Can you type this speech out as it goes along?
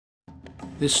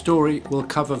This story will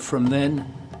cover from then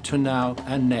to now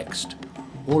and next,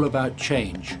 all about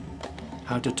change,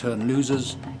 how to turn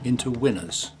losers into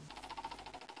winners.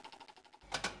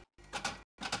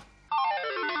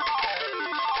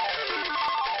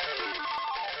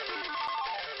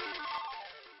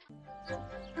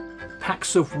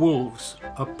 Packs of wolves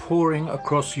are pouring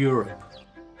across Europe,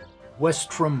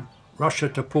 west from Russia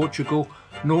to Portugal,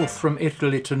 north from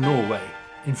Italy to Norway,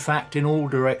 in fact in all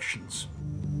directions.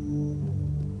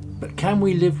 But can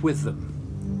we live with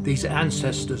them, these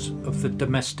ancestors of the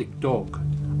domestic dog,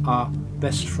 our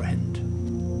best friend?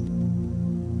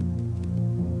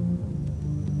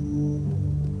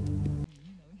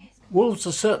 Wolves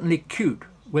are certainly cute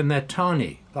when they're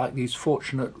tiny, like these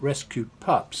fortunate rescued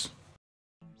pups.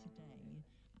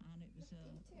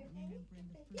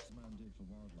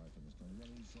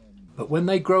 But when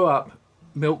they grow up,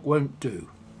 milk won't do.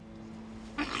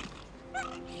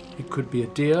 It could be a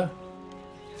deer,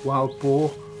 wild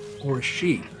boar, or a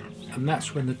sheep, and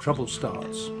that's when the trouble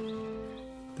starts.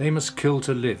 They must kill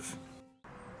to live.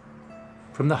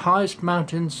 From the highest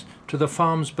mountains to the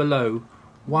farms below,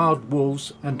 wild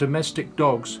wolves and domestic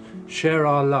dogs share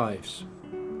our lives.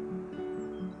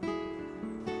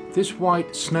 This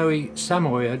white, snowy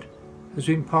Samoyed has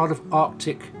been part of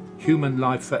Arctic human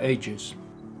life for ages.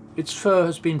 Its fur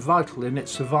has been vital in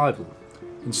its survival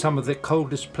in some of the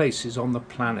coldest places on the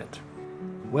planet,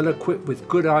 well equipped with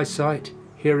good eyesight,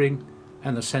 hearing,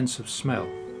 and a sense of smell.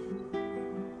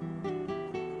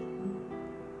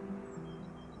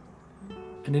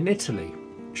 And in Italy,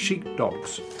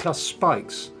 sheepdogs plus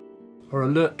spikes are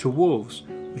alert to wolves,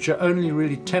 which are only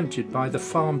really tempted by the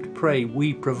farmed prey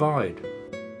we provide.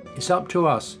 It's up to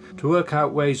us to work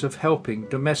out ways of helping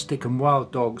domestic and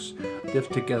wild dogs live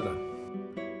together.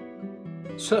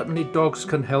 Certainly dogs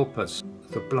can help us,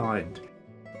 the blind,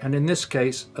 and in this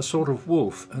case a sort of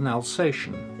wolf, an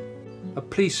Alsatian, a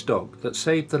police dog that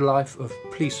saved the life of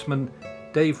policeman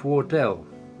Dave Wardell,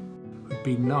 who'd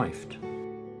been knifed.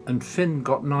 And Finn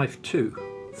got knifed too,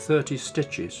 30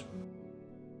 stitches.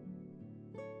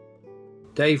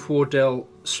 Dave Wardell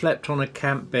slept on a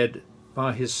camp bed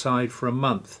by his side for a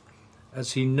month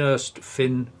as he nursed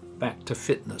Finn back to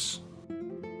fitness.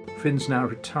 Finn's now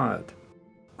retired.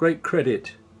 Great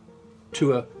credit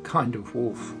to a kind of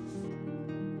wolf.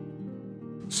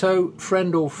 So,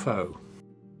 friend or foe,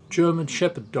 German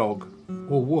shepherd dog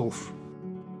or wolf?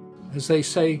 As they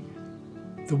say,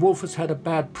 the wolf has had a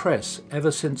bad press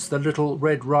ever since the Little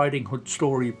Red Riding Hood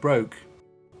story broke,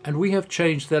 and we have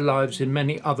changed their lives in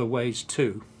many other ways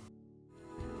too.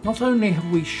 Not only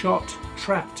have we shot,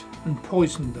 trapped and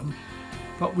poisoned them,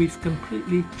 but we've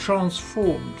completely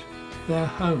transformed their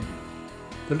home.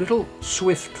 The little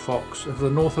swift fox of the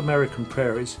North American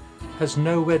prairies has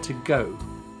nowhere to go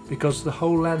because the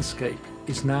whole landscape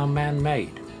is now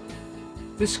man-made.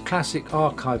 This classic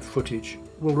archive footage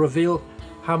will reveal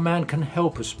how man can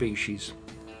help a species,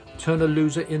 turn a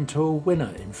loser into a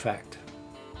winner in fact.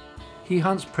 He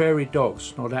hunts prairie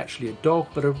dogs, not actually a dog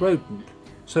but a rodent,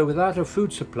 so without a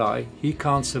food supply he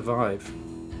can't survive.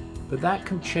 But that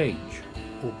can change,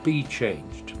 or be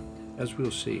changed, as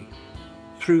we'll see,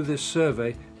 through this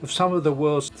survey of some of the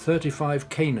world's 35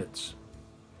 canids,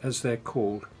 as they're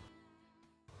called.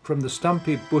 From the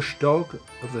stumpy bush dog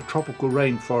of the tropical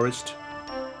rainforest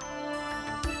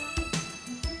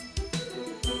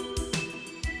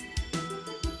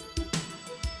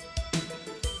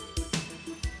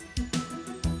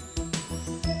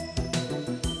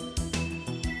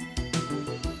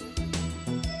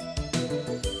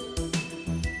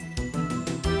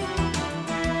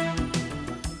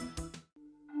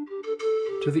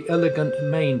to the elegant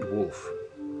maned wolf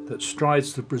that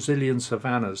strides the Brazilian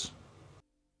savannas,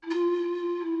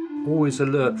 always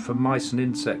alert for mice and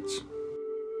insects.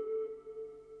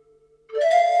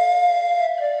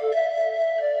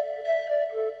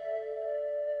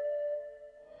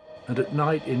 And at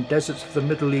night in deserts of the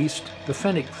Middle East, the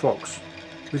fennec fox,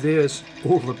 with ears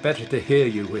all the better to hear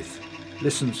you with,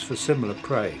 listens for similar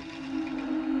prey.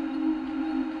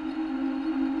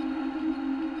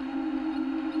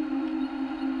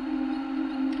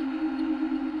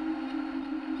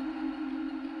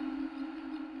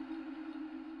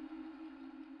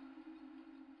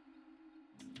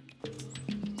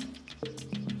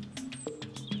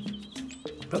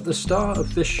 But the star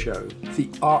of this show, the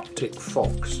Arctic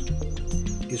fox,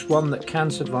 is one that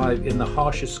can survive in the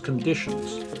harshest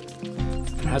conditions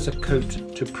and has a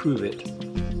coat to prove it.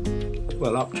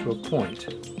 Well, up to a point.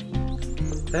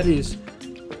 That is,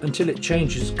 until it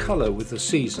changes colour with the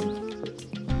season.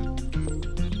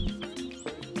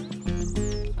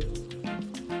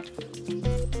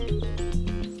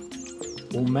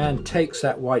 Or man takes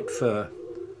that white fur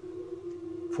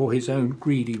for his own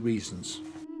greedy reasons.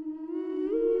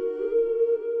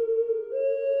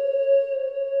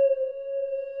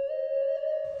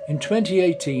 In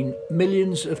 2018,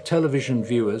 millions of television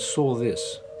viewers saw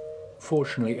this,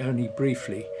 fortunately only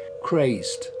briefly,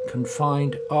 crazed,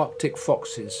 confined Arctic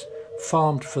foxes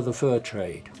farmed for the fur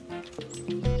trade.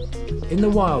 In the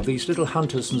wild, these little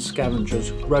hunters and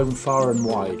scavengers roam far and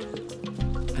wide,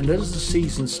 and as the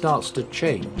season starts to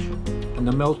change and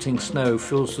the melting snow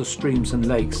fills the streams and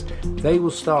lakes, they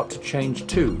will start to change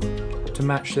too, to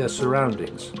match their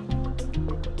surroundings.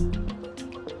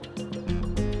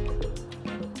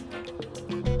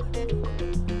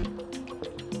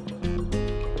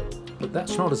 But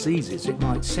that's not as easy as it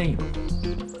might seem,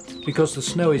 because the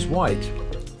snow is white,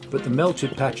 but the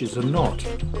melted patches are not.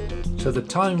 So the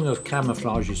timing of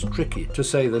camouflage is tricky, to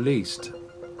say the least.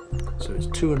 So it's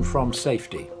to and from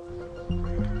safety.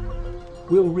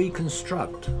 We'll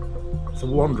reconstruct the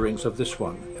wanderings of this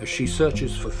one as she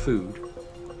searches for food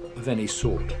of any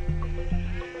sort.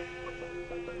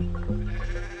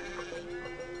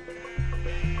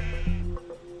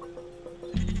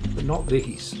 But not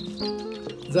these.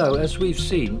 Though, as we've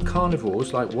seen,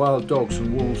 carnivores like wild dogs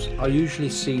and wolves are usually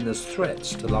seen as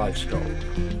threats to livestock.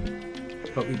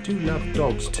 But we do love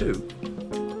dogs too.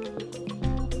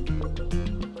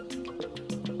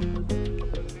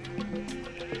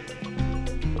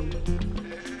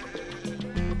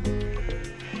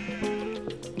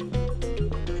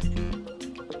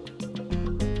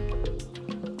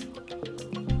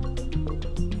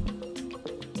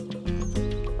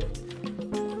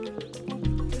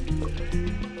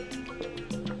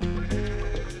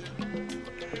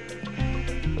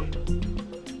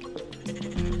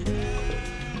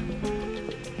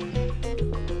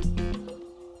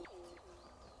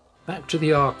 Back to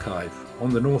the archive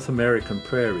on the North American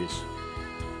prairies.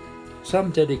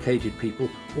 Some dedicated people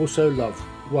also love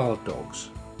wild dogs.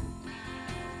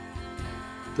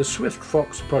 The Swift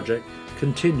Fox project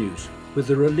continues with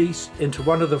the release into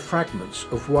one of the fragments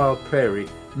of wild prairie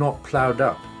not ploughed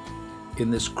up in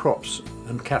this crops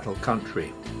and cattle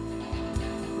country.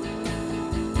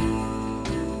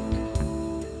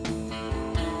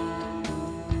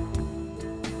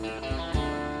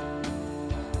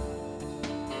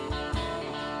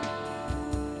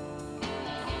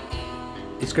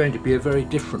 It's going to be a very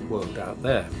different world out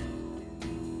there.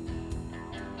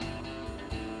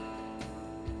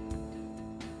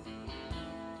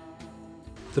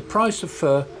 The price of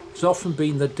fur has often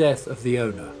been the death of the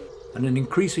owner, and an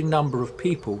increasing number of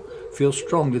people feel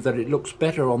strongly that it looks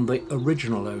better on the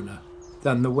original owner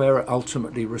than the wearer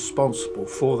ultimately responsible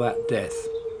for that death.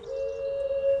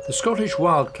 The Scottish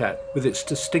wildcat, with its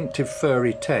distinctive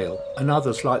furry tail, and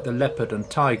others like the leopard and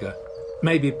tiger,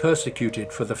 may be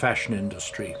persecuted for the fashion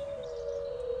industry.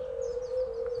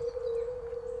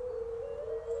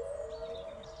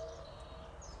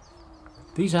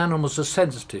 These animals are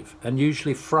sensitive and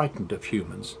usually frightened of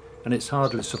humans, and it's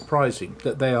hardly surprising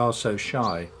that they are so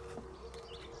shy.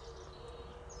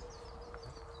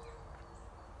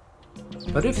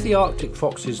 But if the Arctic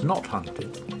fox is not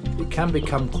hunted, it can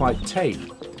become quite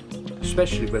tame,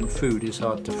 especially when food is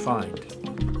hard to find.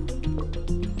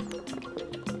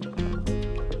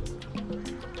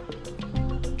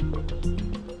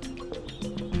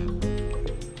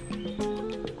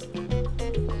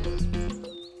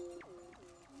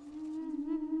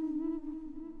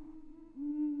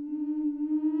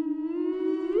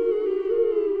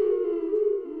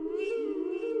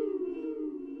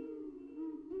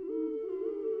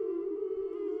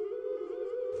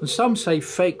 And some say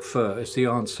fake fur is the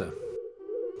answer.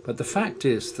 But the fact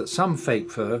is that some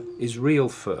fake fur is real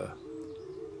fur,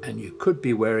 and you could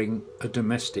be wearing a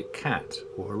domestic cat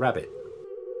or a rabbit.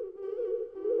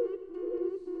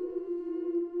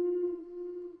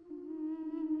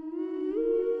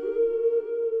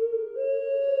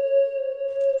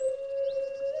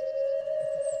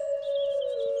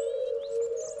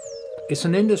 It's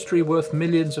an industry worth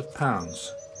millions of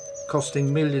pounds,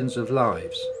 costing millions of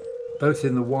lives, both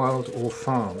in the wild or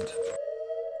farmed.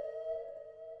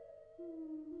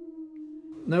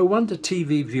 No wonder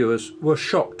TV viewers were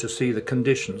shocked to see the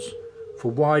conditions for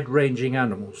wide-ranging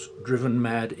animals driven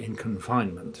mad in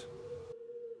confinement.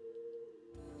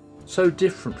 So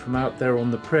different from out there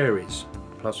on the prairies,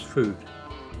 plus food,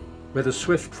 where the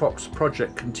Swift Fox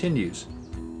project continues,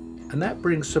 and that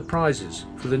brings surprises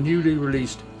for the newly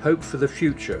released Hope for the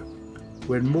Future,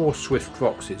 when more Swift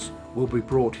Foxes will be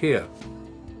brought here.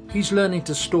 He's learning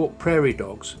to stalk prairie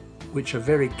dogs, which are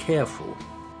very careful.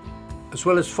 As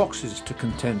well as foxes to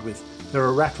contend with, there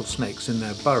are rattlesnakes in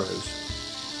their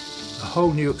burrows. a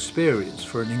whole new experience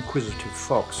for an inquisitive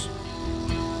fox.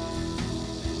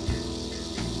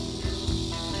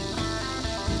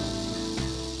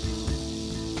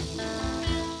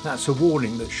 That's a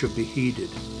warning that should be heeded.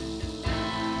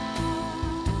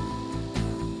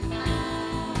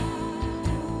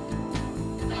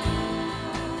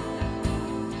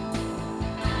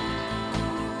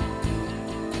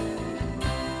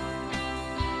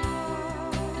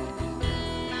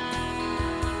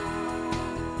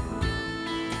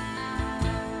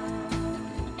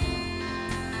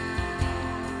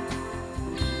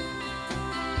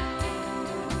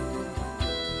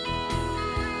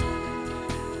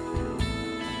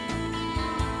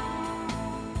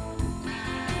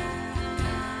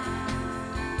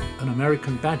 An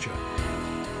American badger.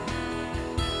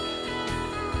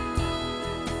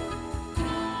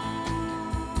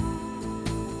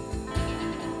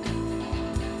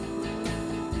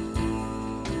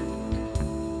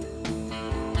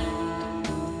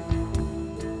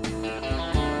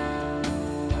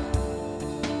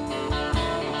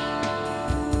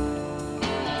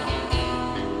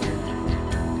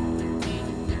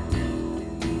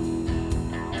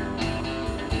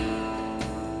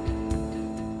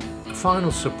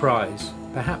 Final surprise,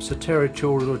 perhaps a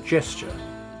territorial gesture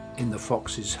in the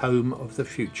fox's home of the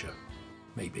future,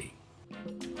 maybe.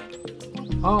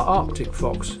 Our Arctic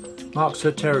fox marks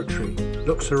her territory,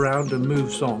 looks around and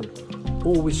moves on,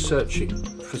 always searching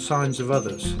for signs of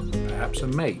others, perhaps a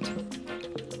mate.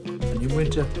 And in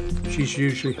winter, she's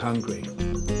usually hungry.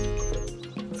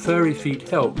 Furry feet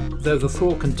help, though the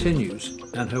thaw continues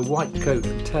and her white coat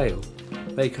and tail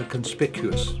make her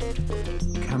conspicuous.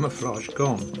 Camouflage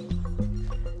gone.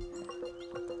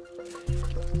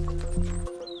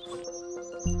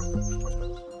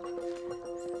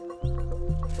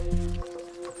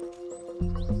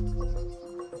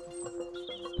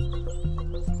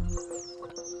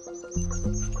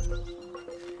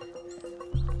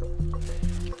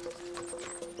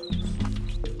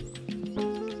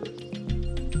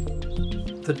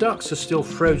 The ducks are still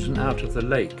frozen out of the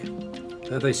lake,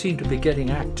 though they seem to be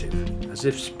getting active, as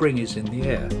if spring is in the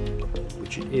air,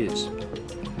 which it is.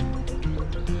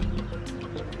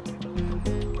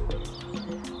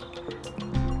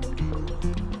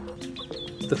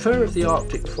 The fur of the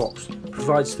Arctic fox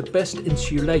provides the best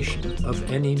insulation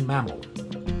of any mammal.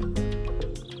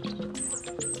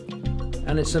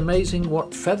 And it's amazing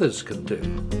what feathers can do.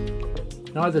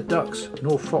 Neither ducks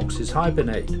nor foxes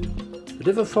hibernate. But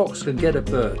if a fox can get a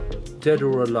bird, dead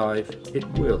or alive, it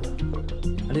will.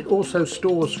 And it also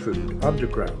stores food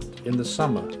underground in the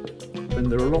summer, when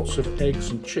there are lots of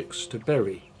eggs and chicks to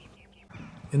bury.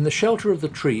 In the shelter of the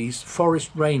trees,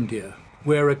 forest reindeer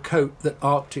wear a coat that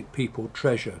Arctic people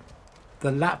treasure.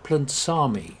 The Lapland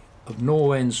Sami of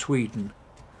Norway and Sweden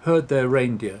herd their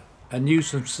reindeer and use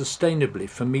them sustainably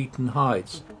for meat and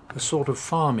hides, a sort of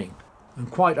farming, and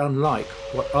quite unlike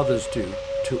what others do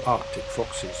to Arctic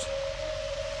foxes.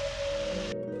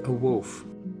 A wolf.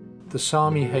 The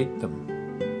Sami hate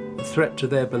them, a threat to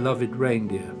their beloved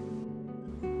reindeer.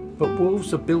 But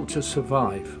wolves are built to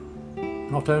survive,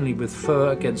 not only with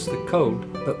fur against the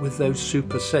cold, but with those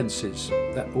super senses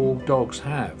that all dogs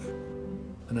have.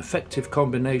 An effective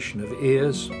combination of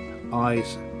ears,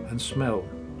 eyes, and smell.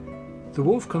 The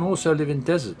wolf can also live in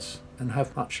deserts and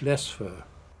have much less fur.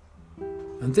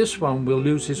 And this one will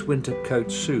lose his winter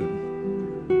coat soon.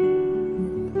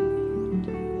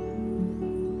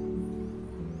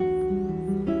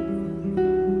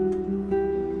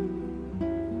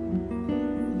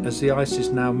 As the ice is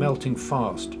now melting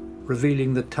fast,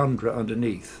 revealing the tundra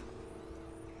underneath.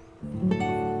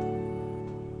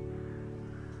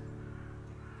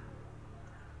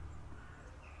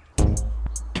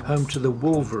 Home to the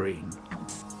wolverine,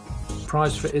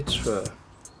 prized for its fur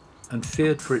and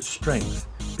feared for its strength,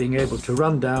 being able to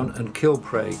run down and kill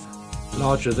prey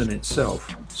larger than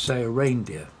itself, say a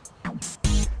reindeer.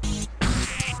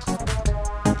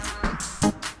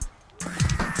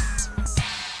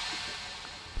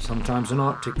 Sometimes an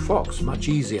Arctic fox, much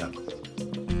easier.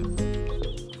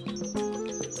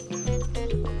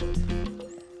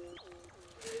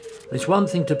 It's one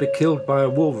thing to be killed by a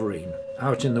wolverine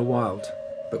out in the wild,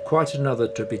 but quite another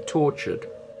to be tortured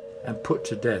and put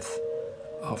to death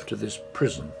after this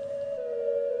prison.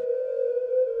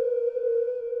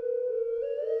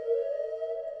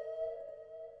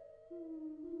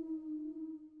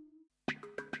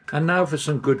 And now for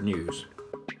some good news.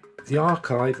 The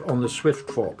archive on the swift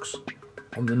fox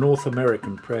on the North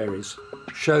American prairies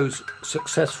shows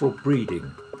successful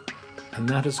breeding, and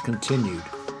that has continued.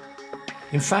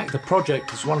 In fact, the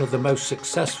project is one of the most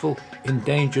successful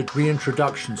endangered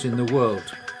reintroductions in the world,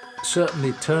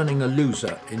 certainly turning a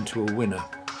loser into a winner.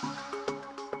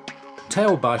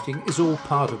 Tail biting is all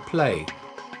part of play,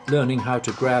 learning how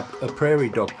to grab a prairie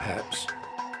dog perhaps.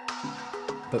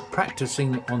 But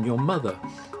practicing on your mother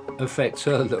affects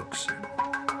her looks.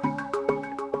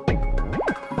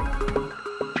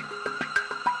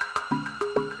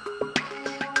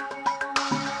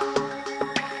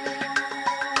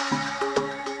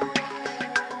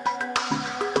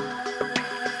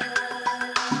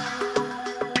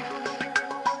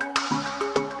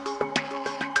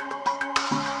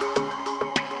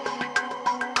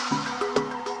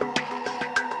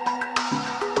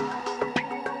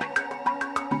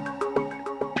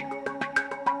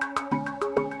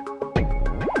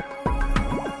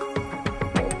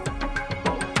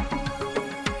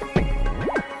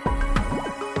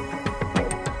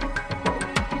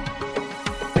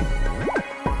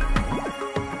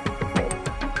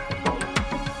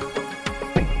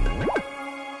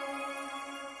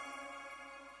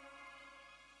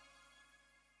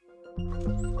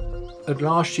 At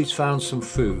last she's found some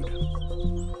food,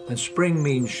 and spring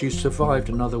means she's survived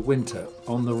another winter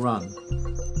on the run.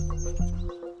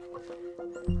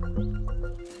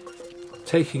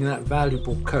 Taking that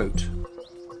valuable coat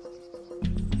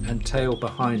and tail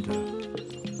behind her,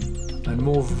 and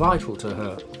more vital to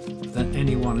her than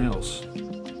anyone else.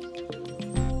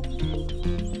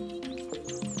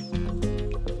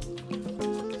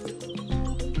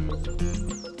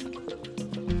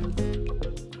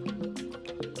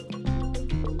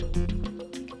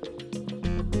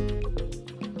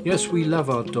 Yes, we love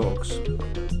our dogs.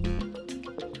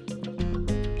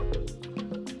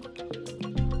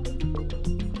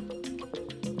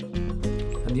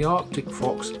 And the Arctic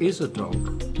fox is a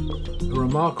dog, a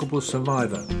remarkable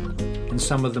survivor in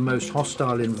some of the most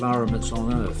hostile environments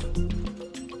on Earth.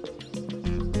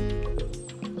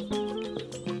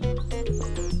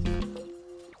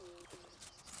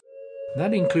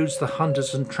 That includes the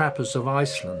hunters and trappers of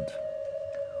Iceland,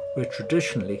 where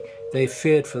traditionally they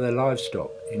feared for their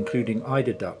livestock, including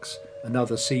eider ducks and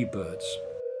other seabirds.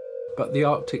 But the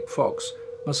Arctic fox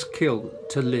must kill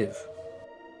to live.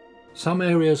 Some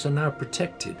areas are now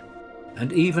protected,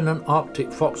 and even an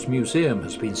Arctic fox museum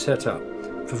has been set up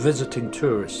for visiting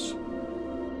tourists.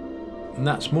 And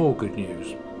that's more good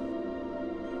news.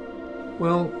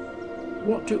 Well,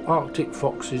 what do Arctic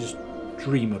foxes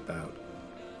dream about?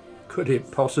 Could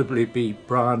it possibly be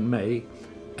Brian May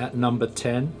at number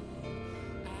 10?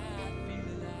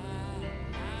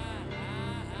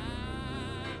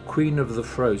 Queen of the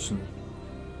frozen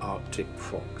Arctic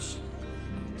fox.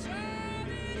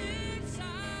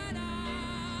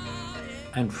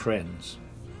 And friends,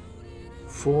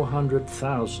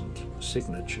 400,000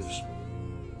 signatures.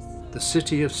 The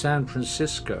city of San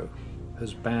Francisco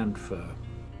has banned fur.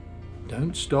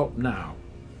 Don't stop now.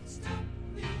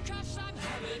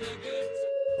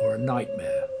 Or a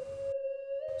nightmare.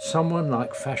 Someone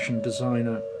like fashion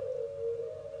designer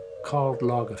Karl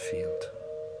Lagerfeld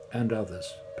and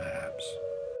others, perhaps.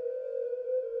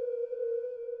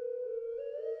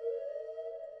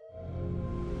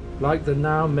 Like the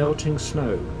now melting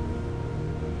snow,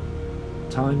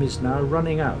 time is now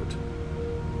running out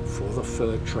for the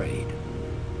fur trade.